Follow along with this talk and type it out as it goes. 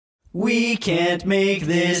We can't make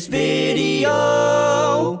this video.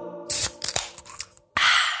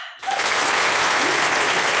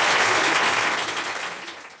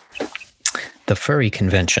 The Furry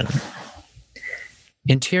Convention.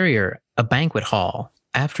 Interior, a banquet hall.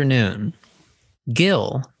 Afternoon.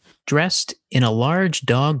 Gil, dressed in a large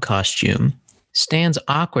dog costume, stands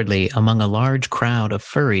awkwardly among a large crowd of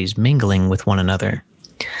furries mingling with one another.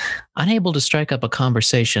 Unable to strike up a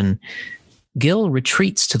conversation, Gil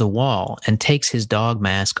retreats to the wall and takes his dog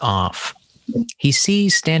mask off. He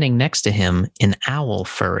sees standing next to him an owl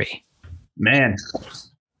furry. Man,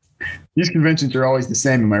 these conventions are always the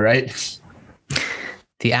same, am I right?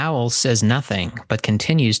 The owl says nothing, but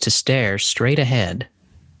continues to stare straight ahead.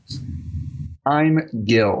 I'm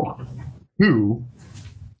Gil. Who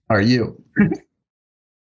are you?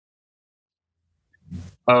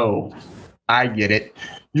 Oh, I get it.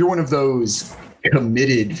 You're one of those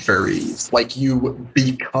committed furries. Like you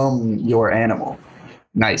become your animal.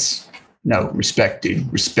 Nice. No, respect,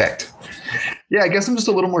 dude. Respect. Yeah, I guess I'm just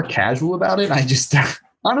a little more casual about it.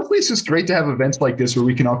 Honestly, it's just great to have events like this where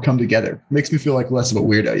we can all come together. Makes me feel like less of a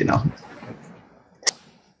weirdo, you know?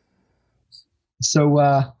 So,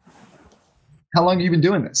 how long have you been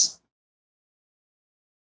doing this?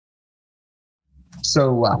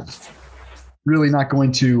 So, really not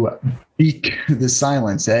going to beak the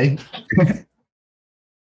silence, eh?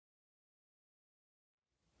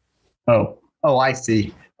 Oh, I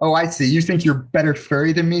see. You think you're better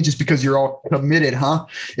furry than me just because you're all committed, huh?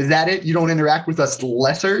 Is that it? You don't interact with us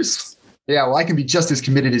lessers? Yeah, well, I can be just as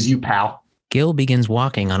committed as you, pal. Gil begins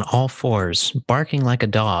walking on all fours, barking like a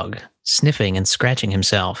dog, sniffing and scratching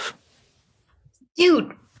himself.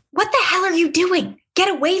 Dude, what the hell are you doing? Get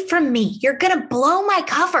away from me. You're gonna blow my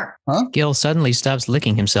cover. Huh? Gil suddenly stops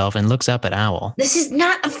licking himself and looks up at Owl. This is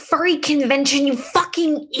not a furry convention, you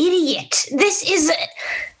fucking idiot. This is...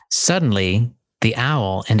 Suddenly, the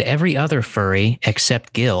owl and every other furry,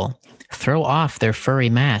 except Gil, throw off their furry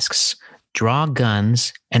masks, draw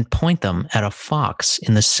guns, and point them at a fox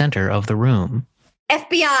in the center of the room.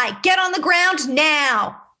 FBI, get on the ground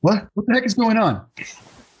now. What? What the heck is going on?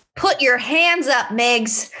 Put your hands up,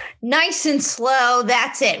 Migs. Nice and slow.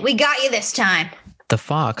 That's it. We got you this time. The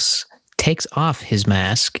fox takes off his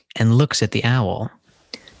mask and looks at the owl.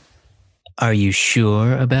 Are you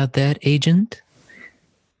sure about that, Agent?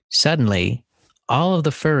 Suddenly, all of the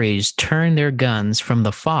furries turn their guns from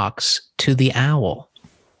the fox to the owl.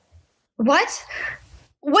 What?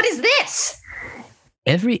 What is this?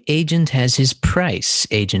 Every agent has his price,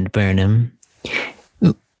 Agent Burnham.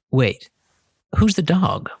 Wait, who's the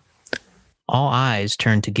dog? All eyes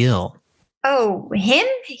turn to Gil. Oh, him?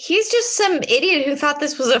 He's just some idiot who thought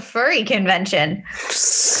this was a furry convention.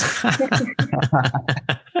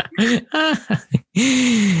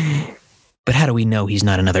 But how do we know he's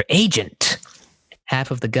not another agent? Half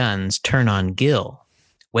of the guns turn on Gil.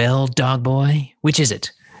 Well, dog boy, which is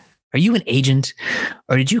it? Are you an agent,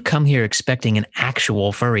 or did you come here expecting an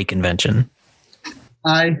actual furry convention?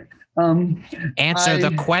 Answer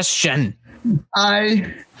the question.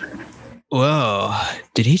 Whoa,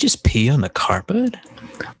 did he just pee on the carpet?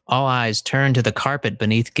 All eyes turn to the carpet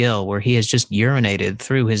beneath Gil, where he has just urinated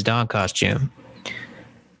through his dog costume.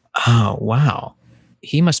 Oh, wow.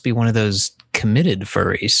 He must be one of those committed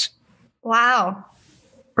furries. Wow.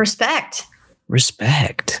 Respect.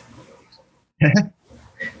 Respect.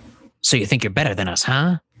 So you think you're better than us,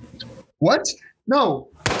 huh? What? No.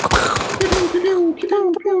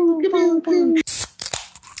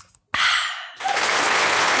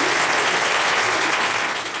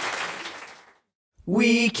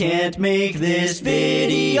 We can't make this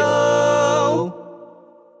video.